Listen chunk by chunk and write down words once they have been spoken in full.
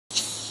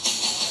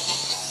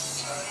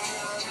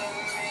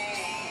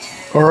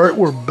Alright,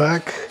 we're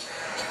back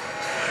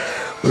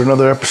with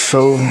another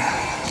episode,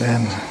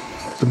 and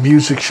the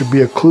music should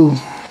be a clue.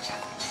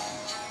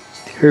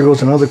 Here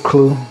goes another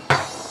clue,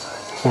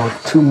 or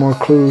two more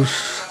clues.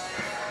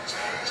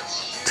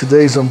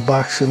 Today's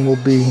unboxing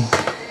will be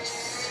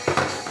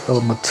a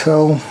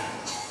Mattel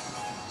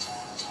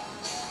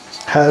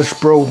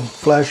Hasbro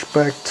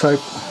flashback type.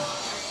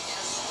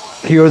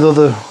 Here are the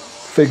other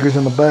figures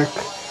in the back.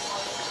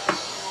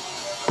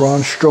 Braun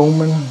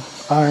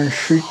Strowman, Iron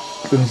Sheik,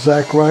 and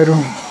Zack Ryder.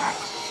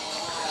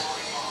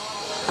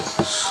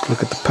 Let's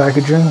look at the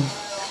packaging.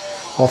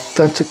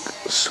 Authentic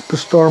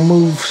superstar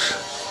moves,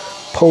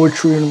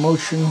 poetry in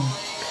motion.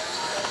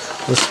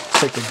 Let's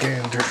take a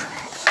gander.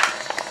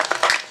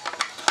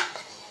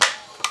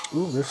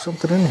 Ooh, there's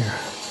something in here.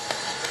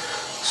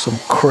 Some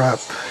crap.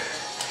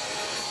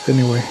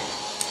 Anyway.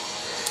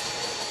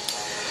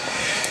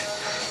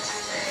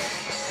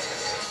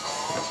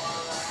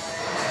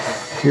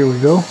 Here we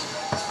go.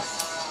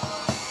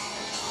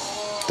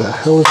 The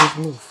hell is this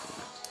move?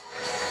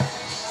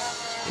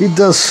 He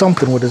does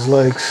something with his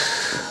legs.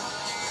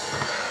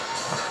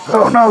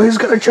 Oh no, he's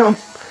gonna jump.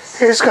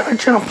 He's gonna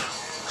jump.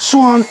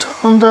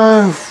 Swanton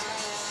dive.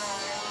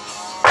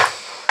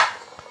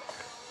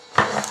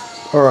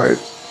 Alright,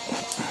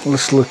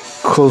 let's look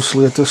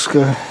closely at this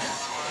guy.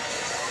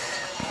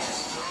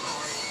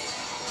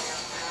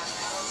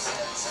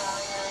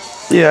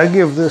 Yeah, I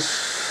give this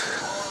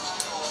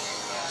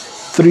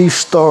 3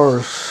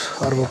 stars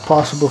out of a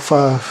possible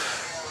 5.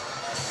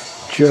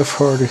 Jeff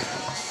Hardy.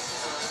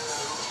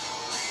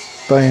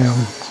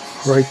 Bam.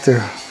 Right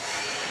there.